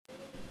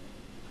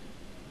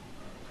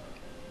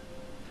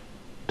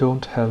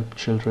Don't help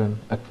children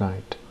at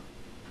night.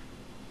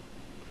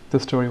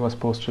 This story was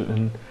posted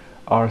in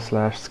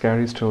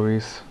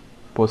r/scarystories,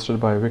 posted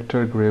by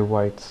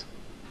ViktorGreyWrites.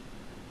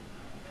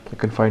 You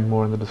can find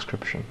more in the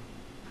description.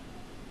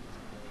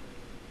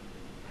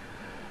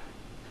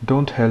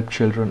 Don't help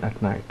children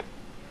at night.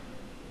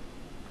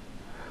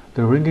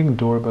 The ringing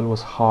doorbell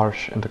was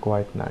harsh in the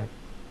quiet night.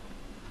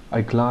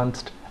 I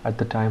glanced at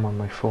the time on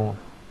my phone,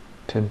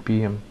 10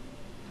 p.m.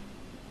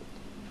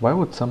 Why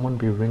would someone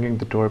be ringing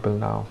the doorbell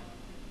now?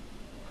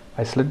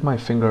 I slid my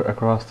finger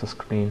across the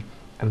screen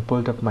and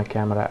pulled up my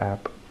camera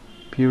app,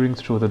 peering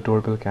through the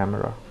doorbell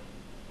camera.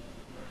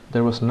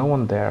 There was no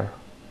one there.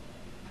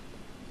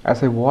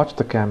 As I watched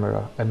the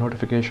camera, a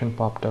notification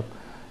popped up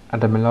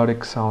and a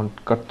melodic sound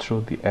cut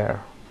through the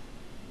air.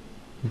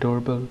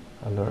 Doorbell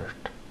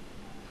alert.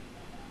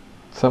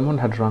 Someone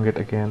had rung it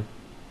again.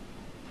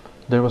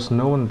 There was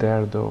no one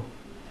there though,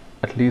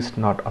 at least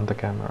not on the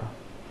camera.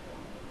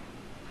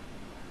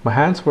 My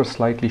hands were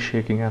slightly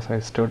shaking as I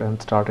stood and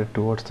started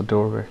towards the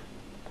doorway.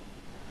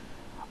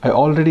 I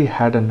already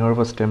had a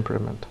nervous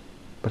temperament,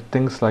 but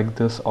things like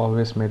this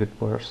always made it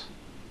worse.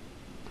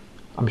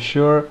 I'm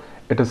sure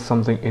it is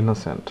something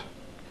innocent,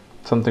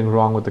 something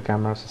wrong with the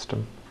camera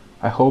system.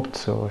 I hoped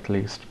so, at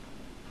least.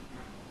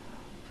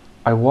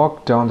 I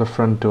walked down the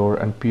front door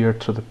and peered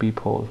through the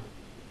peephole.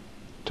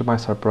 To my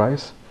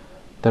surprise,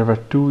 there were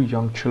two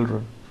young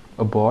children,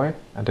 a boy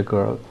and a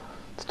girl,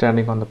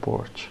 standing on the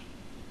porch.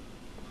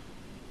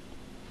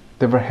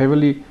 They were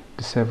heavily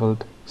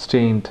disheveled,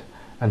 stained,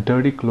 and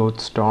dirty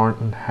clothes torn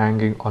and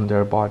hanging on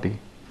their body.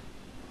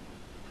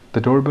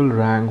 The doorbell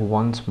rang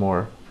once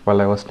more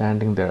while I was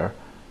standing there,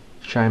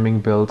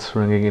 chiming bells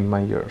ringing in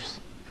my ears.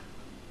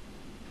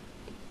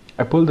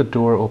 I pulled the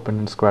door open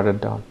and squatted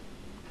down.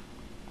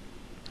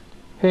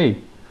 Hey,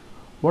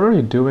 what are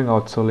you doing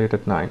out so late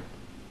at night?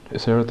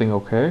 Is everything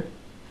okay?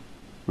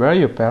 Where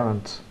are your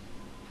parents?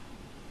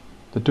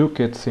 The two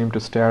kids seemed to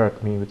stare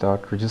at me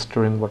without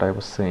registering what I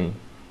was saying.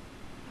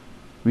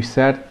 We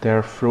sat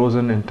there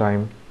frozen in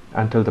time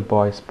until the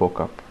boy spoke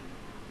up.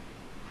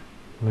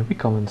 May we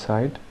come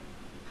inside?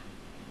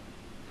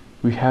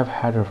 We have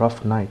had a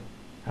rough night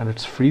and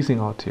it's freezing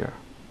out here.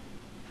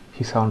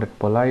 He sounded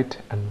polite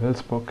and well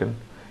spoken,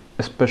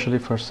 especially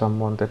for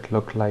someone that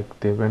looked like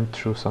they went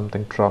through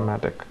something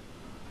traumatic.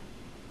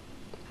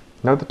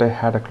 Now that I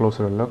had a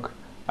closer look,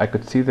 I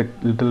could see the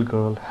little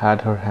girl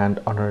had her hand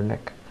on her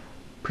neck,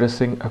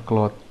 pressing a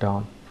cloth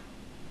down.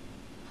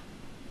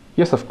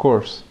 Yes, of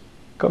course.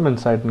 Come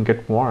inside and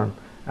get warm,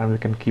 and we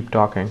can keep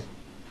talking.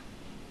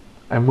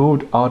 I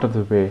moved out of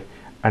the way,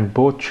 and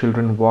both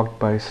children walked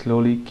by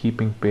slowly,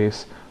 keeping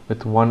pace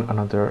with one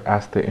another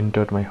as they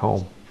entered my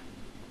home.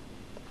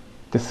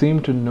 They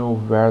seemed to know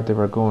where they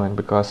were going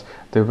because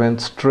they went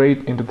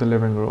straight into the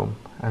living room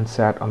and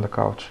sat on the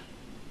couch.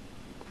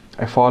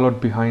 I followed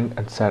behind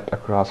and sat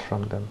across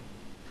from them.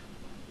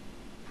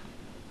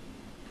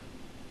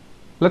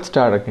 Let's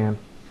start again.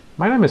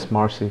 My name is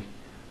Marcy.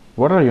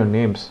 What are your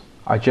names?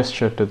 I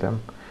gestured to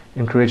them,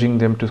 encouraging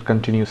them to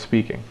continue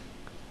speaking.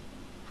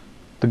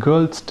 The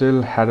girl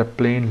still had a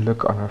plain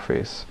look on her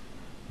face,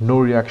 no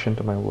reaction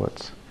to my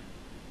words.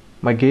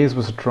 My gaze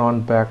was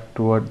drawn back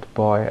toward the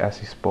boy as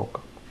he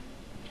spoke.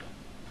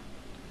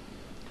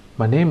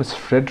 My name is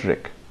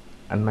Frederick,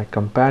 and my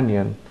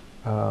companion,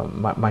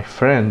 my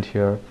friend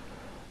here,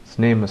 his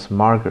name is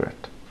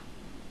Margaret.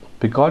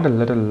 We got a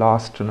little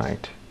lost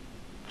tonight.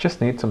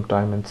 Just need some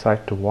time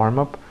inside to warm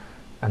up,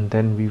 and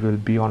then we will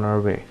be on our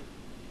way.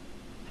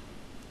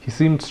 He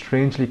seemed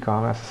strangely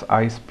calm as his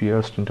eyes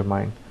pierced into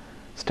mine,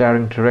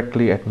 staring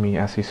directly at me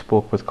as he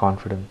spoke with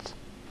confidence.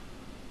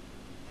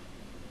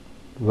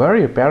 Where are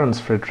your parents,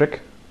 Frederick?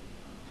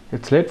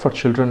 It's late for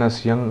children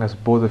as young as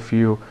both of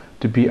you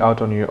to be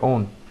out on your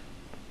own.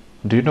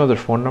 Do you know their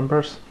phone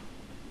numbers?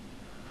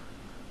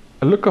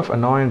 A look of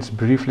annoyance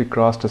briefly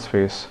crossed his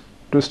face,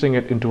 twisting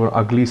it into an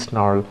ugly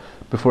snarl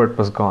before it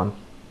was gone.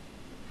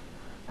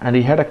 And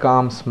he had a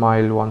calm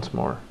smile once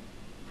more.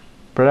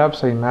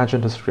 Perhaps I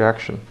imagined his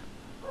reaction.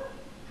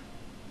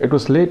 It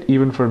was late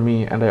even for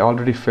me, and I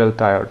already felt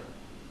tired.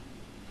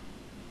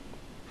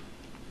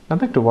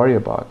 Nothing to worry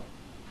about.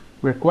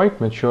 We're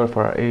quite mature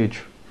for our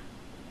age.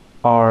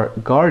 Our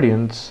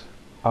guardians,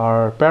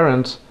 our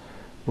parents,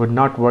 would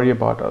not worry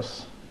about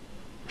us.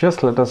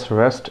 Just let us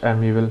rest and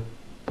we will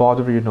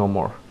bother you no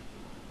more.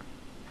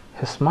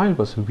 His smile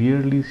was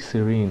weirdly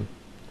serene.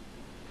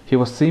 He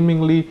was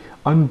seemingly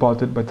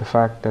unbothered by the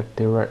fact that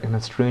they were in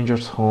a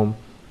stranger's home,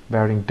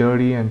 wearing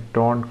dirty and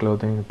torn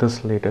clothing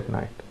this late at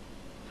night.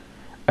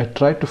 I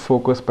tried to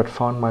focus but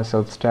found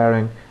myself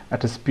staring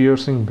at his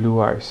piercing blue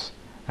eyes,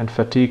 and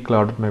fatigue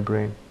clouded my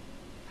brain.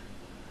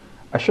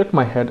 I shook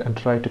my head and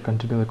tried to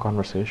continue the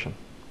conversation.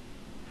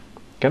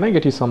 Can I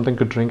get you something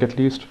to drink at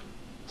least?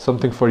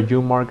 Something for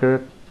you,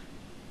 Margaret?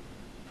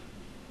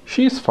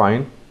 She is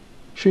fine.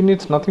 She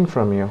needs nothing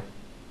from you.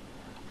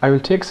 I will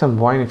take some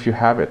wine if you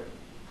have it,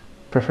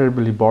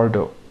 preferably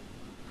Bordeaux.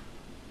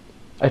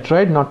 I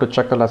tried not to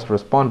chuckle as I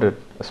responded,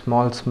 a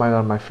small smile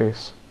on my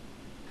face.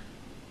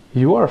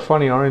 You are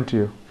funny, aren't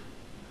you?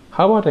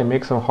 How about I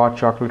make some hot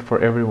chocolate for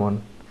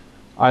everyone?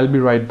 I'll be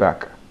right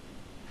back.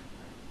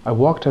 I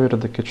walked away to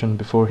the kitchen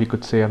before he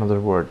could say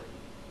another word.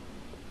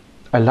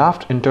 I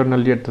laughed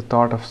internally at the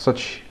thought of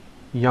such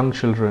young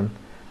children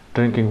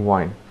drinking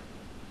wine.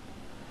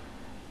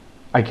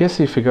 I guess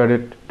he figured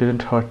it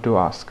didn't hurt to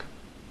ask.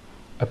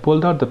 I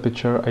pulled out the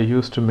pitcher I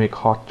used to make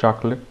hot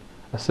chocolate,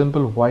 a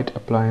simple white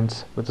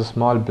appliance with a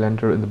small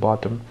blender in the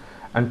bottom,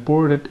 and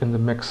poured it in the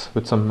mix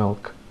with some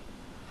milk.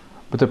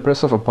 With the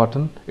press of a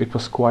button, it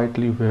was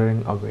quietly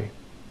wearing away.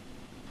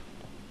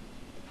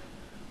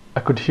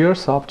 I could hear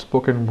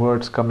soft-spoken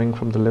words coming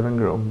from the living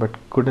room, but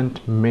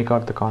couldn't make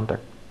out the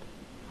contact.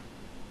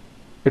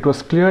 It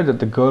was clear that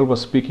the girl was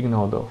speaking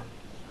now, though.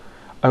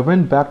 I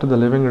went back to the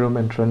living room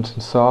entrance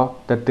and saw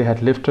that they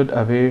had lifted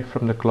away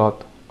from the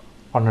cloth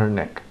on her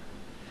neck.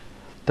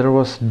 There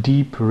was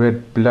deep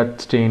red blood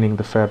staining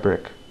the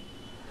fabric.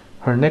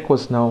 Her neck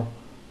was now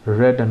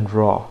red and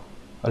raw,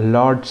 a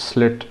large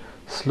slit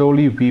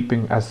slowly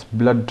weeping as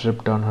blood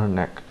dripped down her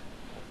neck.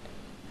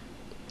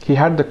 He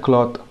had the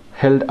cloth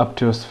held up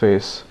to his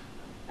face,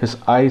 his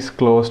eyes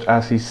closed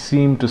as he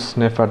seemed to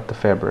sniff at the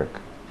fabric.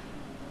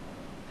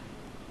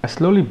 I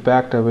slowly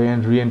backed away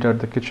and re-entered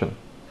the kitchen.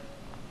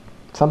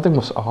 Something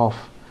was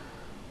off.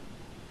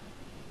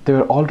 They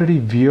were already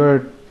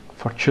weird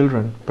for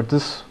children, but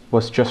this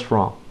was just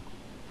wrong.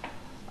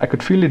 I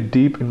could feel it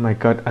deep in my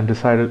gut and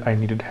decided I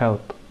needed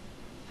help.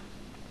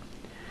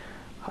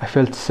 I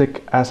felt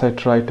sick as I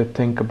tried to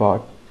think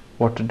about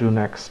what to do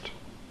next.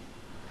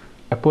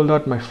 I pulled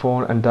out my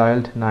phone and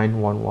dialed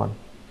 911.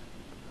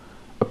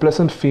 A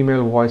pleasant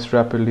female voice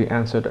rapidly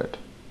answered it.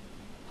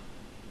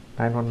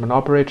 911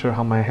 operator,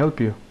 how may I help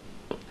you?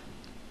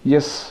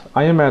 Yes,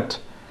 I am at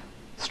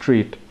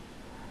Street.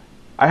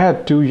 I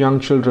had two young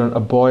children, a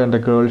boy and a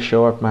girl,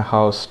 show up at my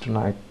house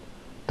tonight.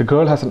 The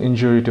girl has an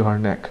injury to her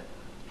neck.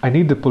 I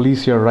need the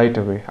police here right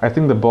away. I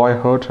think the boy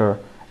hurt her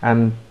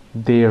and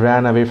they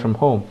ran away from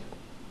home.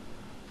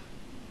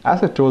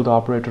 As I told the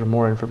operator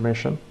more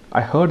information,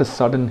 I heard a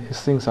sudden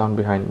hissing sound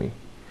behind me.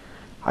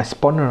 I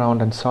spun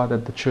around and saw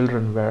that the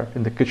children were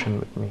in the kitchen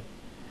with me.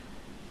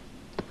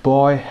 The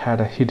boy had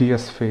a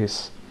hideous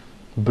face,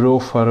 brow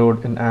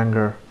furrowed in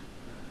anger.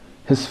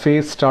 His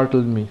face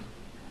startled me,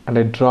 and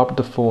I dropped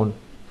the phone,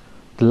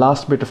 the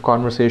last bit of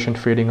conversation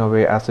fading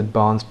away as it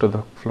bounced to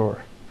the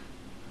floor.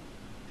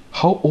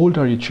 How old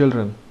are you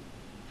children?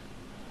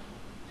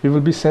 We will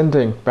be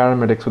sending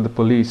paramedics with the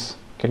police.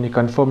 Can you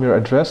confirm your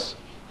address?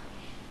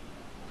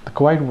 The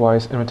quiet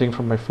voice emitting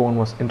from my phone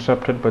was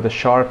interrupted by the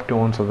sharp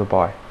tones of the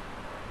boy.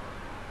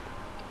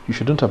 You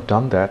shouldn't have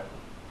done that.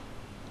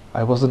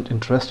 I wasn't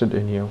interested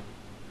in you.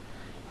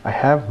 I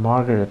have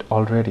Margaret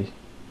already.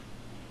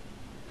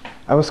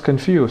 I was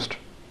confused.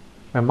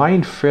 My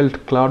mind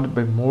felt clouded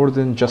by more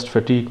than just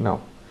fatigue now.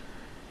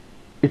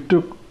 It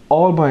took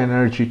all my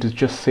energy to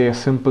just say a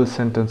simple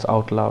sentence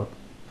out loud.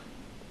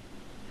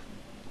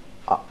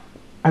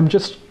 I'm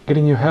just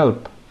getting you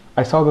help.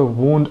 I saw the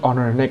wound on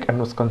her neck and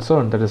was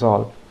concerned, that is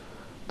all.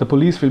 The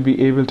police will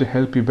be able to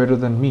help you better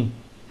than me.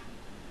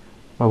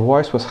 My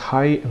voice was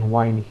high and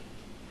whiny.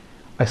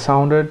 I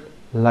sounded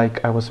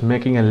like I was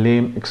making a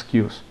lame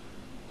excuse.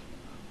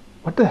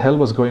 What the hell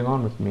was going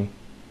on with me?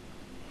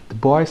 The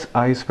boy's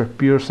eyes were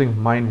piercing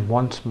mine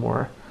once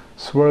more,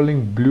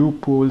 swirling blue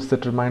pools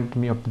that reminded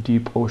me of the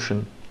deep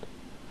ocean.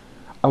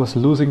 I was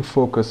losing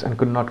focus and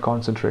could not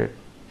concentrate.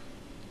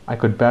 I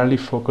could barely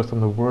focus on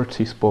the words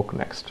he spoke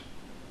next.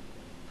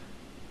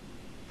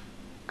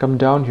 Come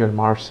down here,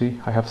 Marcy.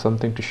 I have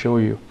something to show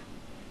you.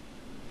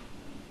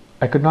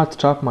 I could not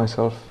stop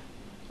myself.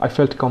 I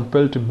felt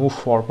compelled to move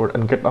forward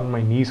and get on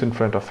my knees in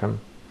front of him.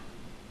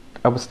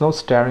 I was now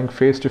staring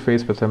face to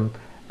face with him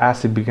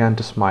as he began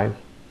to smile.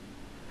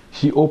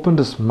 He opened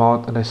his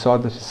mouth and I saw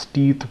that his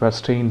teeth were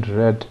stained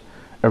red,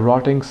 a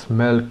rotting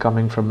smell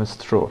coming from his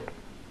throat.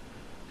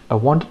 I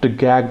wanted to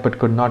gag but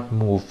could not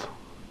move.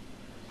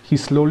 He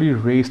slowly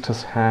raised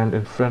his hand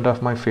in front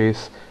of my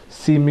face,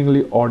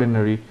 seemingly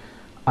ordinary,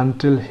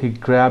 until he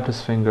grabbed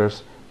his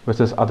fingers with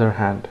his other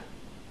hand.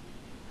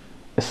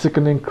 A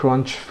sickening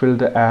crunch filled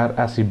the air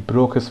as he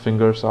broke his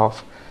fingers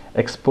off,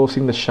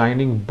 exposing the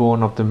shining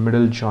bone of the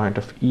middle joint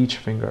of each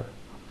finger.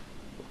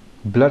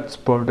 Blood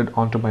spurted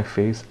onto my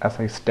face as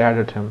I stared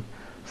at him,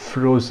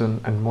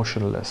 frozen and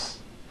motionless.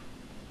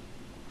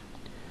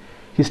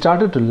 He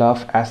started to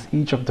laugh as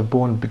each of the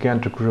bone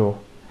began to grow,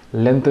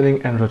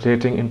 lengthening and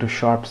rotating into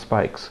sharp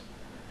spikes.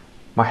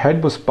 My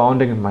head was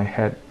pounding in my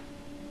head.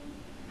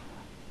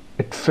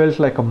 It felt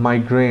like a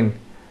migraine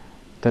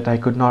that I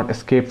could not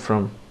escape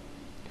from.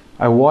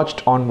 I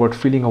watched onward,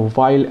 feeling a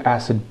vile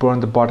acid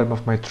burn the bottom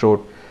of my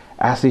throat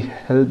as he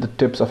held the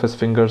tips of his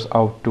fingers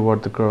out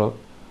toward the girl.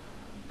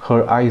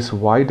 Her eyes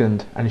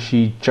widened and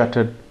she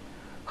jutted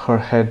her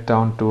head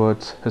down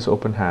towards his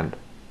open hand.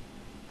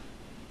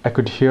 I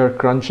could hear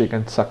crunching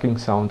and sucking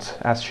sounds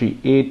as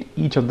she ate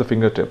each of the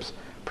fingertips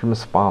from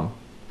his palm.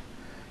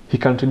 He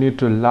continued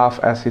to laugh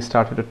as he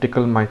started to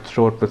tickle my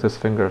throat with his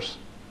fingers.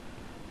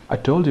 I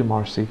told you,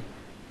 Marcy,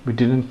 we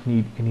didn't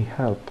need any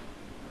help.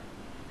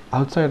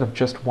 Outside of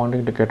just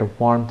wanting to get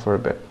warm for a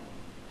bit.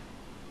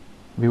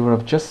 We would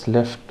have just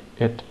left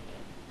it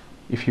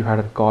if you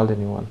hadn't called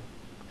anyone.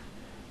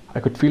 I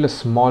could feel a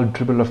small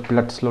dribble of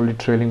blood slowly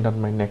trailing down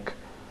my neck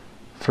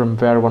from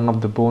where one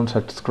of the bones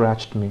had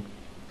scratched me.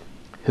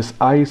 His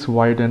eyes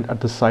widened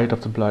at the sight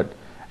of the blood,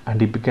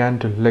 and he began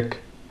to lick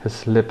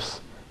his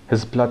lips,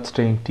 his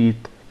blood-stained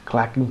teeth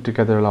clacking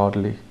together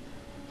loudly.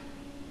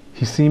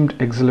 He seemed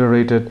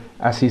exhilarated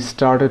as he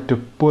started to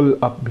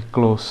pull up me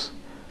close,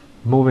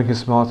 moving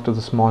his mouth to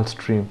the small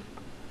stream.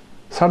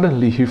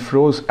 Suddenly he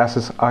froze as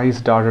his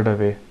eyes darted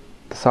away,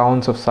 the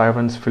sounds of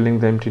sirens filling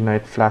the empty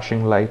night,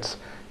 flashing lights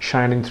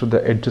shining through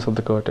the edges of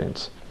the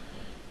curtains.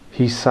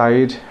 He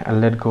sighed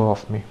and let go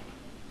of me.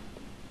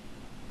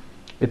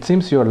 "It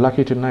seems you are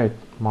lucky tonight,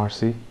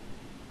 Marcy.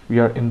 We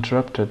are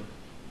interrupted.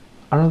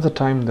 Another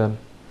time then.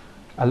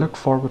 I look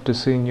forward to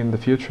seeing you in the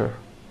future."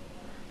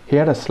 He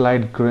had a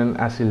slight grin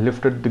as he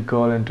lifted the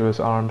girl into his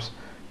arms,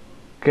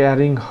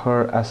 carrying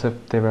her as if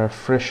they were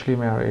freshly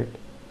married.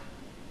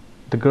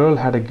 The girl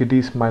had a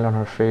giddy smile on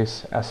her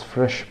face as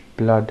fresh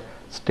blood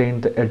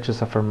stained the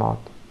edges of her mouth.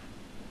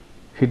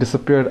 He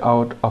disappeared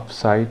out of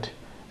sight,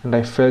 and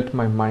I felt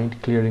my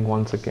mind clearing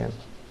once again.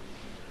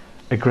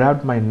 I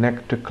grabbed my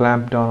neck to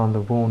clamp down on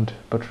the wound,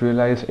 but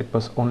realized it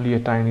was only a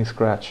tiny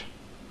scratch.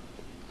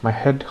 My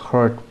head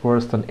hurt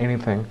worse than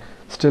anything,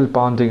 still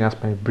pounding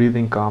as my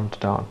breathing calmed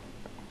down.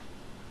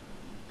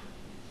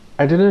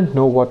 I didn't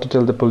know what to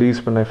tell the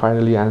police when I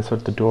finally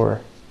answered the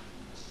door.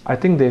 I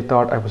think they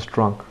thought I was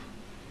drunk.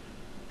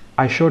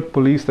 I showed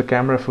police the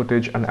camera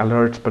footage and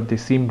alerts, but they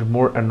seemed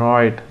more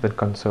annoyed than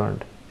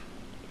concerned.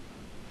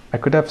 I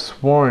could have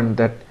sworn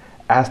that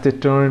as they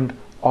turned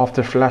off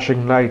the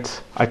flashing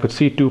lights, I could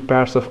see two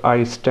pairs of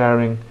eyes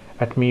staring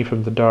at me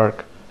from the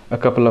dark, a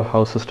couple of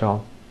houses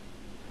down.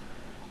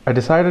 I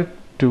decided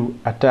to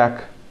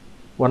attack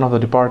one of the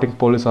departing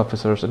police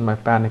officers in my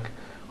panic,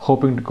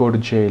 hoping to go to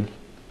jail.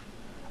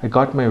 I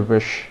got my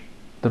wish.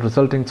 The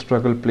resulting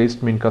struggle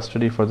placed me in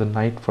custody for the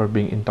night for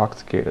being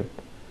intoxicated.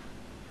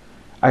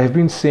 I have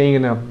been staying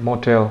in a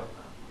motel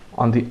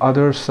on the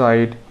other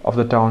side of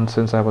the town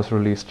since I was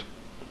released.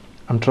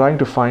 I'm trying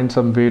to find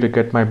some way to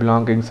get my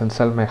belongings and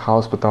sell my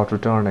house without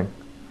returning.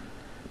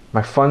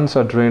 My funds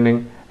are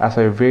draining as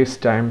I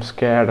waste time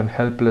scared and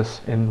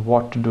helpless in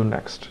what to do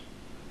next.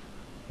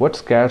 What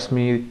scares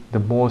me the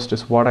most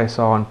is what I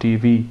saw on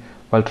TV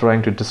while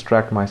trying to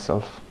distract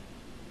myself.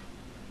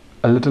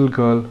 A little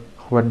girl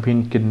who had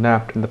been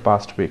kidnapped in the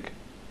past week.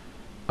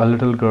 A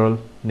little girl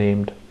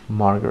named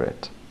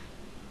Margaret.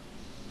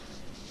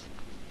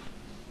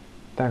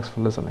 Thanks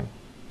for listening.